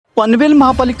पनवेल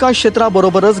महापालिका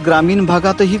क्षेत्राबरोबरच ग्रामीण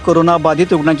भागातही कोरोना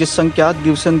बाधित रुग्णांची संख्या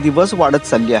दिवसेंदिवस वाढत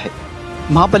चालली आहे।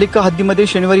 महापालिका हद्दीमध्ये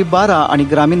शनिवारी 12 आणि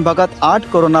ग्रामीण भागात 8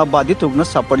 कोरोना बाधित रुग्ण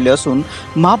सापडले असून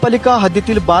महापालिका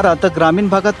हद्दीतील 12 तर ग्रामीण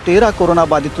भागात 13 कोरोना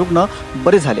बाधित रुग्ण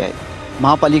बरे झाले आहेत।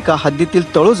 महापालिका हद्दीतील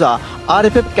तळोजा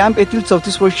RFF कॅम्प येथील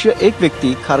 34 वर्षीय एक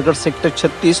व्यक्ती, खारघर सेक्टर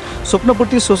 36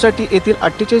 स्वप्नपूर्ती सोसायटी येथील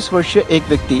 48 वर्षीय एक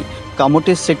व्यक्ती,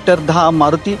 कामोटे सेक्टर 10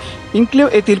 मारुती इन्क्लेव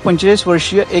येथील 45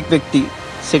 वर्षीय एक व्यक्ती,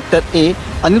 sector A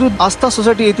Aniruddha Aastha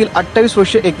society येथील 28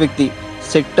 वर्षीय एक व्यक्ती,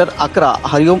 सेक्टर 11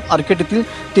 हरिओम आर्केट येथील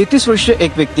 33 वर्षीय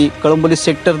एक व्यक्ती, कळंबोली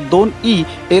सेक्टर 2E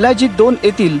LIG 2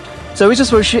 येथील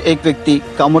 44 वर्षीय एक व्यक्ती,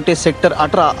 कामोटे सेक्टर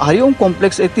 18 हरिओम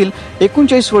कॉम्प्लेक्स येथील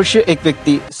 39 वर्षीय एक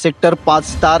व्यक्ती, सेक्टर 5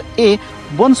 स्टार ए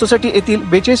वन सोसायटी येथील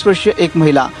 42 वर्षीय एक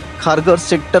महिला, खारघर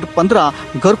सेक्टर 15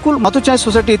 घरकुल मातोचाय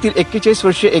सोसायटी येथील 41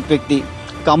 वर्षीय एक व्यक्ती,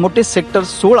 कामोटे सेक्टर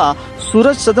 16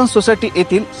 सूरज सदन सोसायटी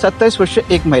येथील 27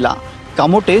 वर्षीय एक महिला,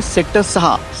 कामोटे सेक्टर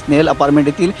 6 स्नेहल अपार्टमेंट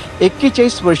येथील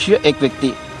 41 वर्षीय एक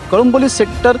व्यक्ती, कळंबोली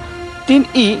सेक्टर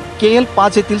 3E KL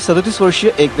 5 येथील 37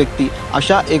 वर्षीय एक व्यक्ती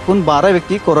अशा एकूण 12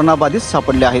 व्यक्ती कोरोनाबाधित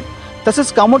सापडल्या आहेत।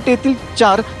 तसेच कामोटे येथील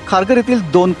 4, खारघर येथील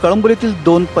 2, कळंबोली येथील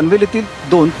 2, पनवेल येथील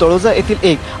 2, तळोजा येथील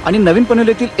 1 आणि नवीन पनवेल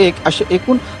येथील 1 असे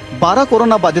एकूण 12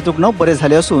 कोरोनाबाधित रुग्ण बरे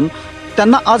झाले असून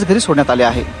त्यांना आज घरी सोडण्यात आले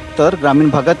आहे। तर ग्रामीण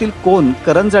भागातील कोण,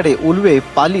 करंजाडे, उलवे,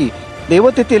 पाली,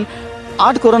 देवत येथील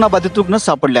 8 कोरोनाबाधित रुग्ण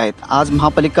सापडले आहेत। आज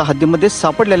महापालिका हद्दीमध्ये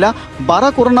सापडलेल्या 12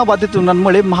 कोरोनाबाधित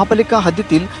रुग्णांमुळे महापालिका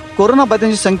हद्दीतील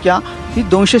कोरोनाबाधितांची संख्या ही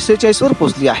 246 वर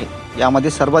पोहोचली आहे।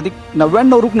 यामध्ये सर्वाधिक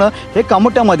 99 रुग्ण हे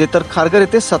कामोट्यामध्ये, तर खारघर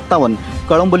येथे 57,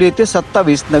 कळंबोली येथे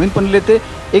 27, नवीन पनवेल येथे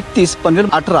 31, पनवेल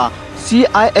 18,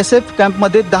 CISF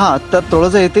कॅम्पमध्ये 10 तर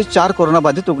तळोजा येथे 4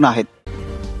 कोरोनाबाधित रुग्ण आहेत।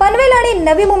 पनवेल आणि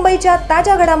नवी मुंबईच्या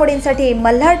ताज्या घडामोडींसाठी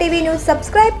मल्हार टीव्ही न्यूज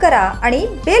सबस्क्राइब करा आणि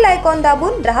बेल आयकॉन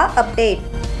दाबून रहा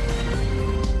अपडेट।